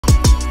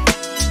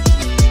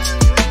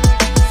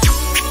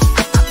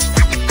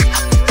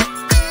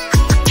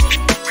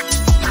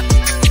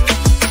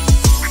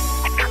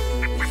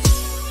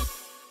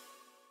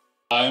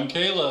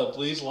Kayla.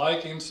 Please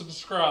like and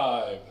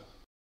subscribe.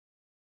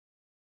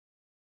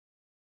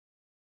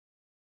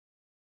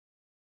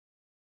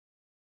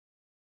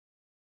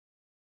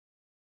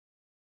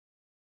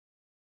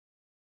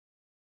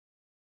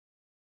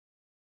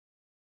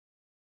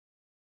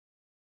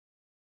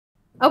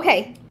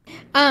 Okay,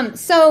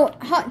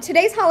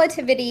 today's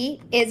Hollitivity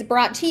is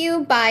brought to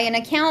you by an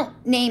account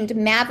named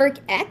Maverick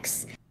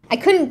X. I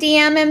couldn't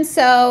DM him,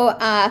 so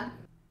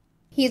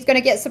he's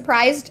gonna get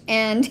surprised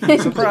and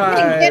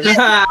Surprise!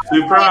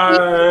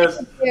 Surprise!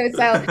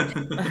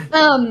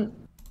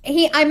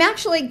 I'm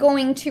actually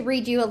going to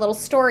read you a little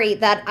story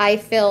that I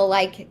feel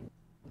like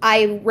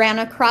I ran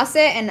across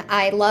it and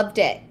I loved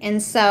it.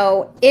 And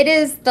so it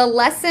is the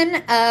lesson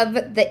of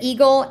the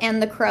eagle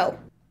and the crow.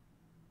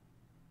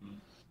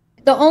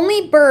 The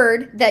only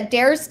bird that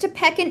dares to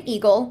peck an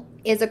eagle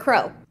is a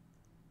crow.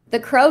 The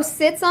crow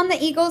sits on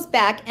the eagle's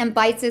back and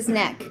bites his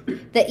neck.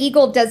 The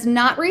eagle does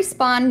not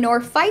respond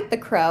nor fight the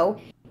crow.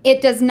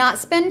 It does not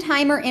spend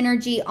time or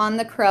energy on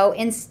the crow.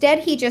 Instead,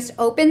 he just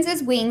opens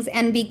his wings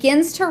and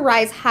begins to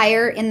rise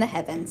higher in the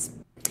heavens.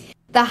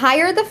 The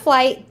higher the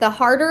flight, the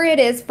harder it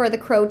is for the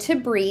crow to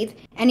breathe,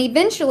 and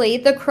eventually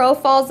the crow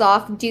falls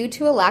off due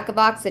to a lack of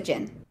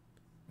oxygen.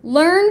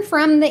 Learn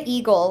from the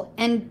eagle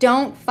and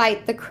don't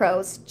fight the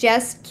crows.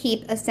 Just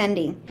keep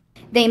ascending.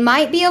 They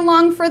might be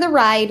along for the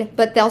ride,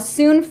 but they'll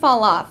soon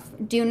fall off.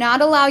 Do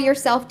not allow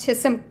yourself to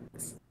succumb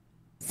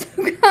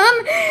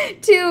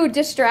to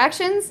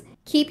distractions.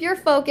 Keep your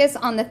focus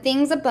on the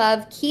things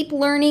above. Keep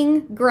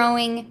learning,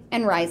 growing,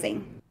 and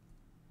rising.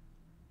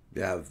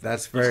 Yeah,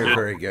 that's very,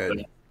 very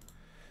good.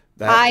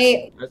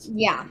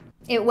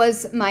 It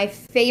was my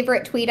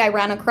favorite tweet I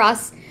ran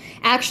across.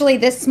 Actually,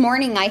 this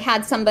morning I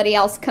had somebody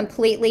else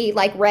completely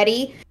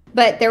ready,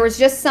 but there was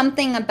just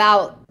something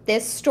about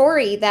this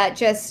story that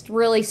just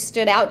really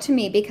stood out to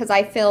me because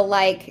I feel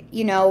like,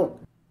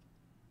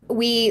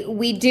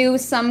 we do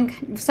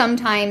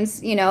sometimes,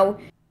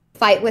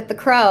 fight with the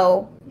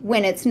crow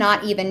when it's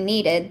not even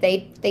needed.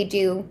 They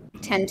do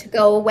tend to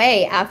go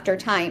away after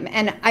time.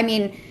 And I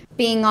mean,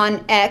 being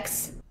on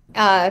X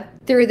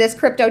through this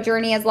crypto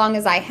journey as long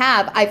as I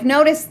have, I've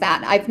noticed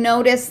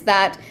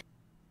that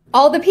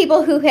all the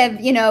people who have,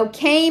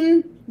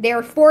 came,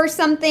 they're for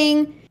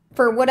something,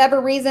 for whatever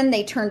reason,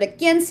 they turned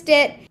against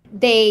it.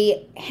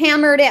 They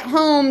hammered it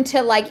home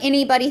to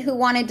anybody who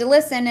wanted to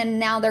listen, and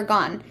now they're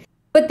gone.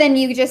 But then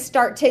you just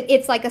start to,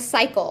 it's like a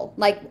cycle.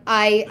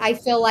 I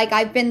feel like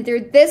I've been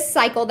through this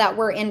cycle that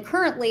we're in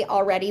currently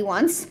already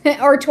once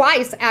or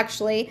twice,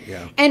 actually.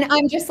 Yeah. And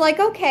I'm just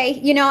like,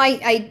 okay,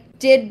 I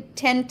did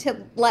tend to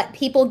let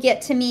people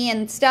get to me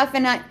and stuff.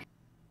 And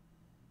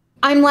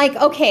I'm like,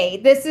 okay,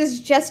 this is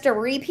just a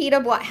repeat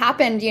of what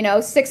happened,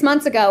 6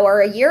 months ago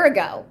or a year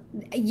ago.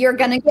 You're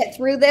going to get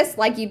through this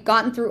like you've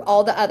gotten through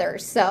all the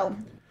others. So,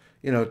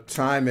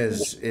 time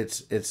is,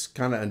 it's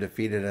kind of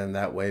undefeated in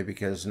that way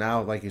because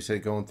now, like you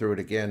said, going through it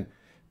again,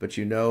 but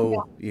you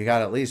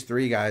got at least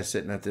 3 guys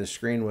sitting at this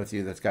screen with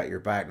you that's got your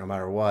back no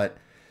matter what.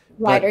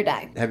 Ride or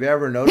die. Have you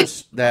ever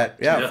noticed that?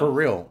 Yeah, for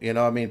real.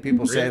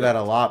 People say that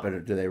a lot,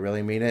 but do they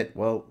really mean it?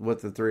 Well,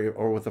 with the 3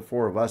 or with the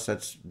 4 of us,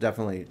 that's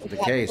definitely the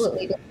case.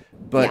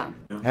 But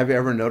have you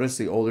ever noticed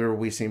the older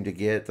we seem to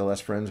get, the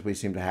less friends we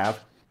seem to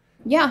have?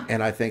 Yeah.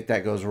 And I think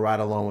that goes right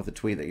along with the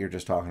tweet that you're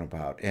just talking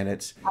about. And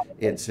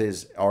it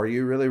says, are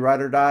you really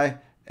ride or die?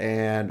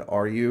 And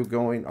are you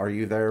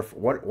there?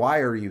 Why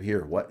are you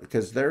here?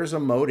 Because there's a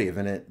motive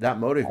in it. That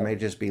motive may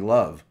just be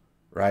love,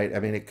 right?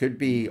 I mean, it could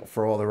be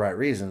for all the right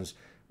reasons,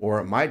 or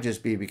it might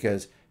just be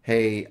because,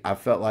 hey, I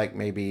felt like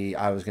maybe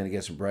I was going to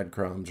get some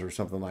breadcrumbs or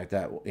something like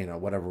that,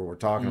 whatever we're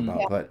talking about.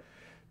 Yeah. But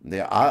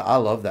yeah, I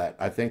love that.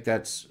 I think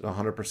that's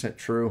 100%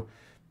 true.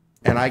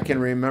 And I can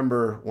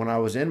remember when I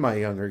was in my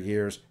younger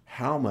years,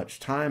 how much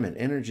time and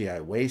energy I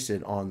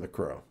wasted on the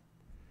crow.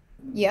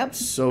 Yep.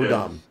 So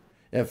dumb.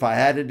 If I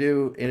had to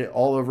do it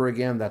all over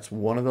again, that's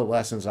one of the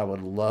lessons I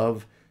would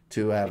love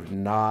to have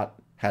not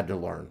had to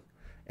learn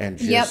and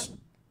just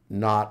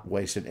not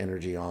wasted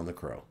energy on the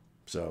crow.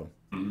 So.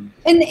 And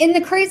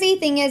the crazy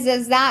thing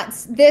is that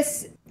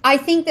I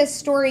think this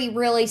story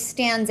really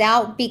stands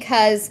out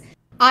because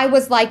I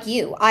was like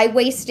you. I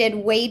wasted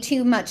way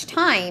too much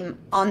time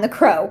on the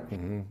crow.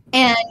 Mm-hmm.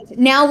 And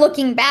now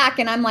looking back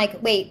and I'm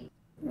like, wait,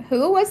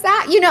 who was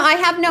that? I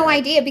have no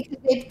idea because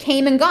it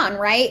came and gone,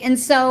 right? And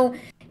so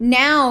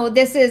now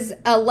this is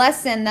a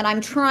lesson that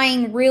I'm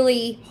trying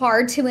really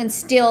hard to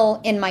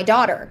instill in my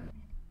daughter.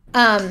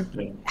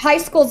 High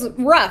school's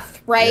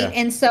rough, right? Yeah.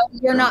 And so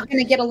you're not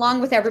going to get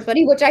along with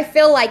everybody, which I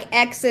feel like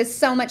X is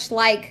so much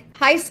like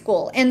high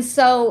school. And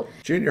so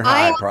junior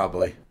high,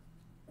 probably.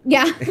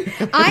 Yeah,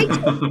 I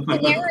take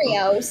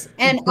scenarios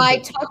and I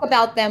talk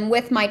about them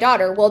with my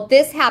daughter. Well,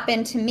 this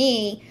happened to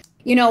me.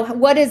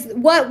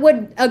 What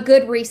would a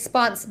good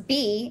response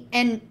be?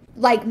 And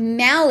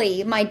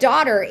Mally, my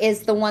daughter,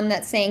 is the one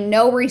that's saying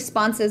no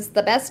response is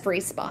the best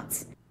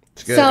response.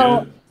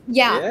 So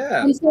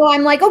yeah. And so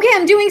I'm like, okay,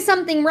 I'm doing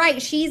something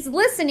right. She's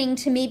listening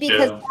to me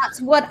because that's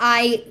what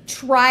I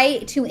try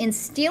to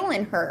instill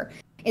in her.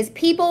 is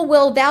people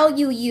will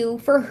value you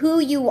for who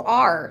you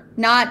are,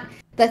 not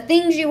the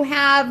things you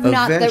have,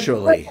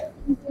 Eventually. not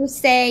the you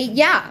say.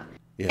 Yeah.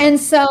 Yeah. And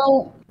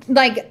so and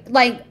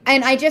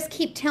I just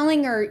keep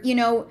telling her,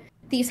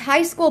 these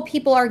high school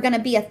people are going to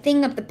be a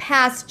thing of the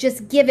past.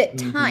 Just give it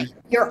time.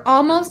 You're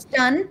almost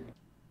done.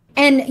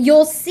 And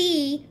you'll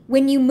see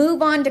when you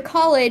move on to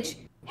college,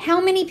 how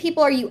many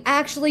people are you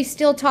actually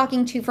still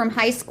talking to from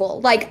high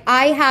school? Like,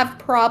 I have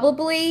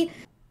probably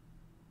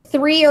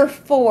 3 or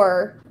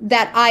 4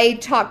 that I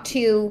talk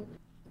to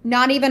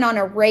not even on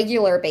a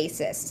regular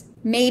basis.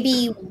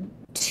 Maybe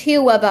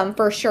 2 of them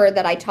for sure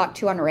that I talk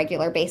to on a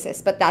regular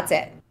basis, but that's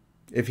it.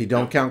 If you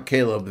don't count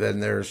Caleb, then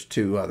there's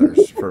 2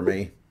 others for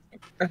me.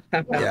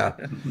 Yeah.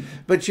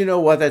 But you know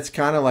what? That's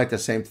kind of like the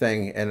same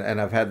thing. And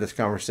I've had this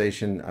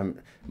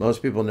conversation.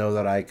 Most people know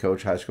that I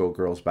coach high school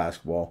girls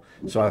basketball.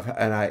 So I've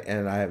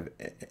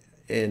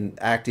in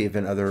active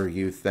in other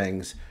youth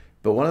things.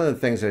 But one of the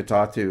things I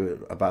talk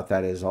to about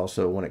that is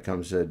also when it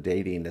comes to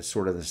dating, it's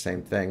sort of the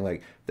same thing.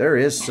 Like, there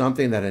is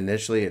something that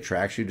initially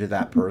attracts you to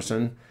that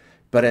person,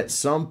 but at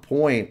some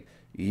point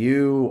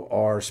you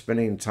are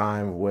spending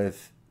time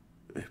with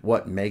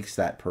what makes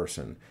that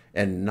person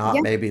and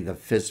not maybe the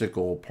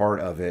physical part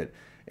of it.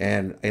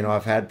 And,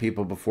 I've had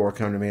people before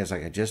come to me, it's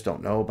like, I just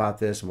don't know about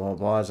this and blah, blah,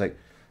 blah. I was like,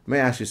 let me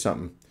ask you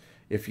something.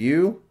 If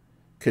you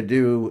could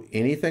do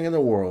anything in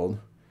the world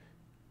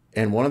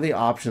and one of the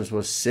options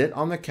was sit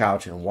on the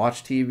couch and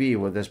watch TV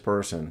with this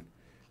person,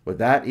 would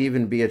that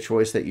even be a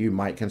choice that you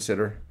might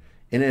consider?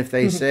 And if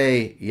they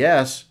say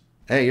yes,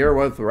 hey, you're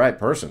with the right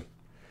person.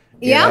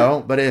 You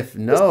know? But if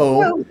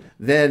no,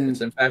 then It's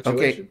infatuation.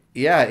 okay,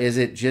 yeah, is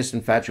it just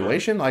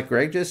infatuation like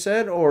Greg just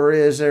said, or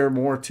is there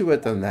more to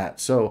it than that?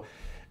 So,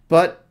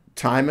 but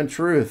time and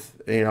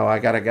truth, I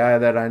got a guy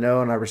that I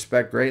know and I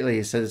respect greatly.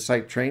 He said it's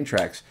like train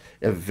tracks.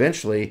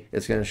 Eventually,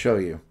 it's going to show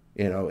you.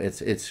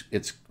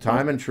 It's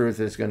time and truth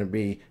is going to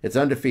be, it's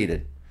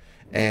undefeated.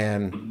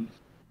 And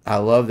I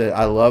love that.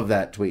 I love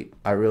that tweet.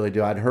 I really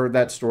do. I'd heard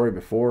that story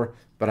before,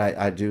 but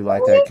I do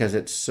like that because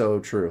it's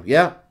so true.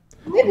 Yeah.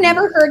 I've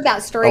never heard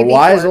that story A before.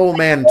 wise old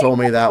man told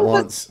me that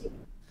once.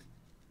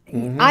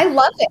 I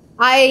love it.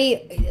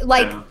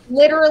 I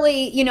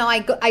literally,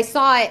 I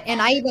saw it and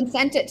I even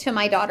sent it to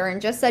my daughter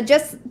and just said,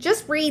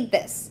 just read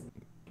this.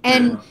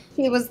 And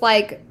she was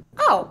like,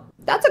 oh,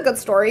 that's a good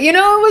story. It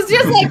was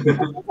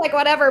just like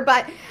whatever.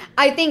 But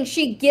I think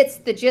she gets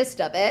the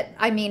gist of it.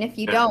 I mean, if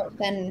you don't,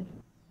 then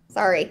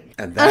sorry.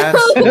 And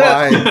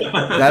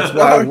that's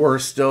why we're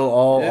still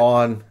all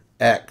on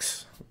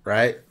X,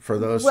 right? For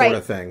those sort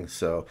of things.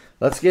 So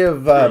let's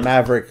give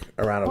Maverick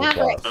a round of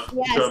applause.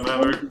 Yes, Go,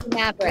 Maverick. thank you,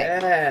 Maverick.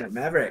 Yeah,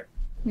 Maverick.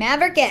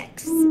 Maverick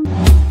X.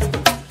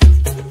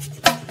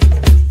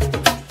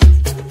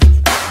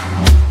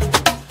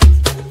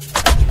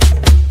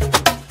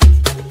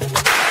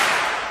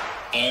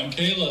 I'm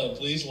Caleb.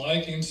 Please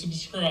like and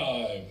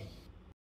subscribe.